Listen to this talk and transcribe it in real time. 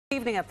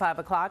Evening at 5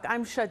 o'clock.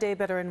 I'm Shade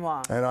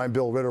Better-Noir. And I'm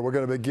Bill Ritter. We're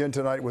going to begin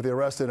tonight with the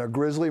arrest in a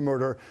grisly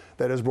murder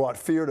that has brought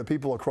fear to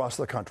people across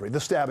the country. The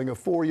stabbing of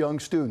 4 young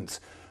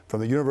students from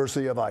the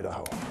University of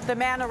Idaho. The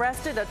man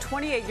arrested, a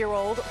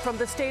 28-year-old from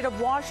the state of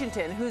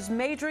Washington who's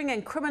majoring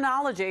in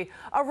criminology,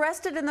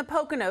 arrested in the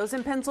Poconos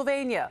in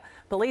Pennsylvania.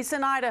 Police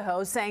in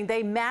Idaho saying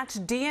they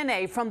matched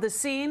DNA from the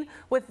scene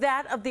with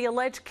that of the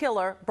alleged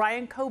killer,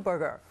 Bryan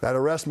Kohberger. That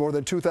arrest more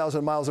than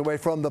 2,000 miles away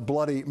from the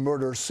bloody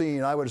murder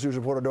scene. Eyewitness News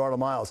reporter Darla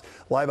Miles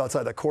live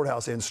outside the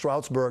courthouse in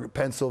Stroudsburg,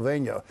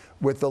 Pennsylvania,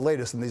 with the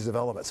latest in these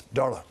developments.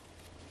 Darla.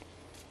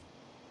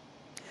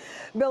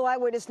 Bill,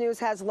 Eyewitness News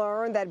has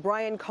learned that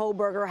Bryan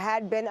Kohberger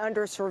had been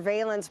under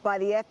surveillance by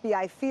the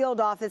FBI field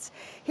office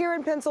here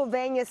in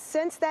Pennsylvania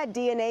since that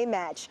DNA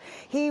match.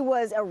 He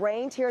was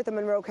arraigned here at the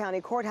Monroe County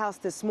Courthouse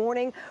this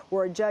morning,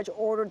 where a judge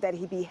ordered that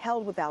he be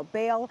held without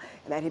bail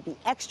and that he be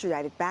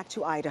extradited back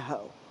to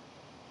Idaho.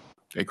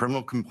 A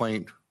criminal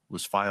complaint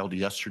was filed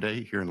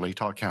yesterday here in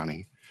Latah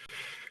County,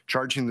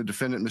 charging the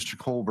defendant, Mr.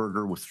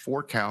 Kohberger, with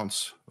 4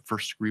 counts of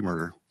first-degree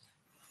murder,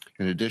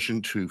 in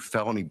addition to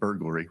felony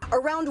burglary.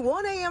 Around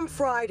 1 a.m.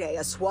 Friday,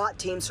 a SWAT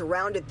team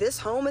surrounded this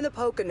home in the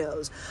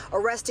Poconos,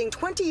 arresting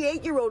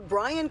 28-year-old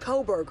Bryan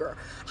Kohberger,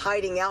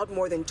 hiding out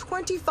more than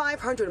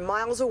 2,500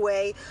 miles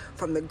away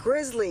from the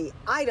grisly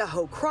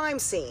Idaho crime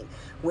scene,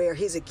 where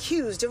he's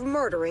accused of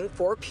murdering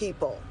 4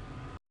 people.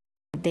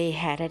 They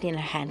had it in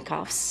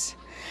handcuffs,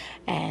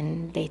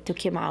 and they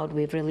took him out.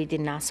 We really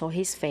did not saw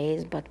his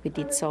face, but we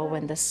did so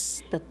when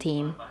the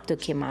team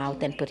took him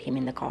out and put him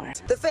in the car.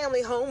 The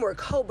family home where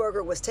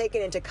Kohberger was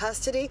taken into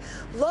custody,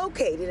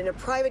 located in a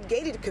private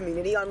gated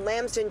community on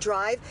Lambston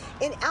Drive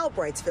in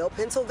Albrightsville,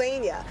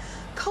 Pennsylvania.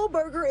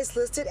 Kohberger is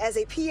listed as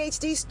a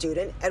PhD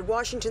student at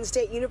Washington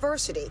State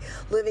University,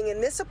 living in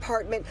this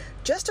apartment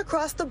just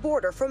across the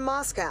border from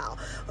Moscow.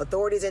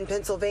 Authorities in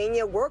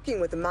Pennsylvania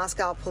working with the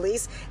Moscow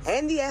police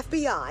and the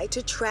FBI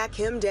to track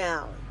him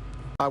down.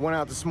 I went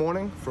out this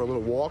morning for a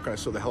little walk, and I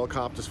saw the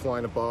helicopters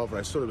flying above, and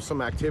I saw there was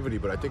some activity,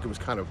 but I think it was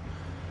kind of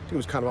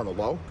on the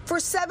low. For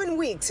 7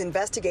 weeks,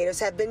 investigators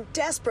have been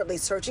desperately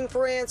searching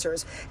for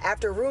answers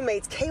after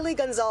roommates Kaylee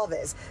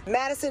Gonzalez,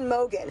 Madison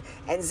Mogan,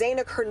 and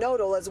Zaina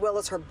Kernodal, as well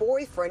as her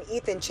boyfriend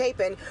Ethan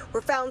Chapin,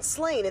 were found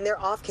slain in their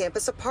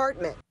off-campus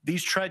apartment.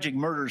 These tragic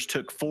murders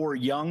took 4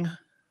 young,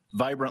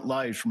 vibrant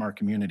lives from our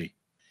community.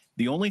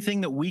 The only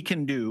thing that we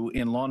can do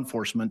in law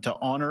enforcement to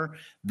honor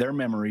their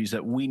memories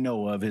that we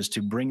know of is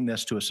to bring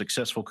this to a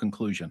successful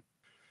conclusion.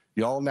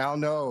 You all now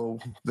know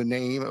the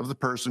name of the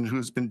person who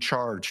has been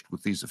charged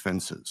with these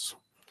offenses.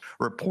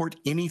 Report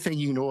anything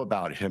you know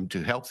about him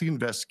to help the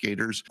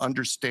investigators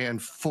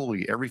understand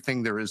fully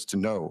everything there is to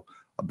know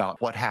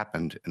about what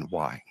happened and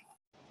why.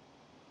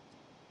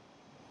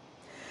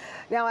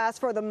 Now, as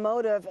for the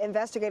motive,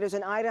 investigators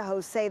in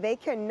Idaho say they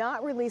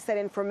cannot release that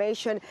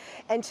information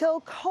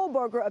until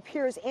Kohberger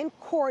appears in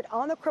court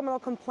on the criminal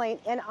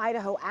complaint in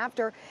Idaho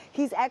after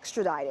he's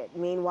extradited.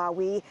 Meanwhile,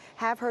 we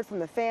have heard from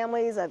the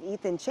families of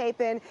Ethan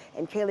Chapin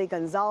and Kaylee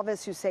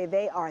Gonzalez, who say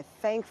they are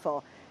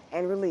thankful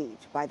and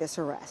relieved by this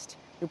arrest.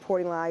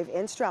 Reporting live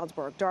in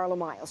Stroudsburg, Darla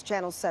Miles,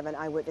 Channel 7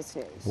 Eyewitness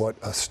News. What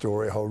a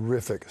story, a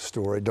horrific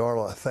story.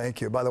 Darla,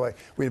 thank you. By the way,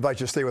 we invite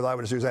you to stay with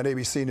Eyewitness News and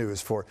ABC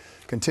News for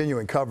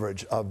continuing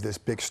coverage of this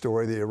big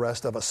story, the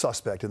arrest of a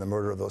suspect in the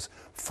murder of those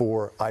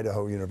 4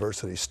 Idaho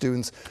University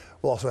students.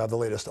 We'll also have the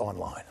latest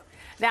online.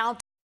 Now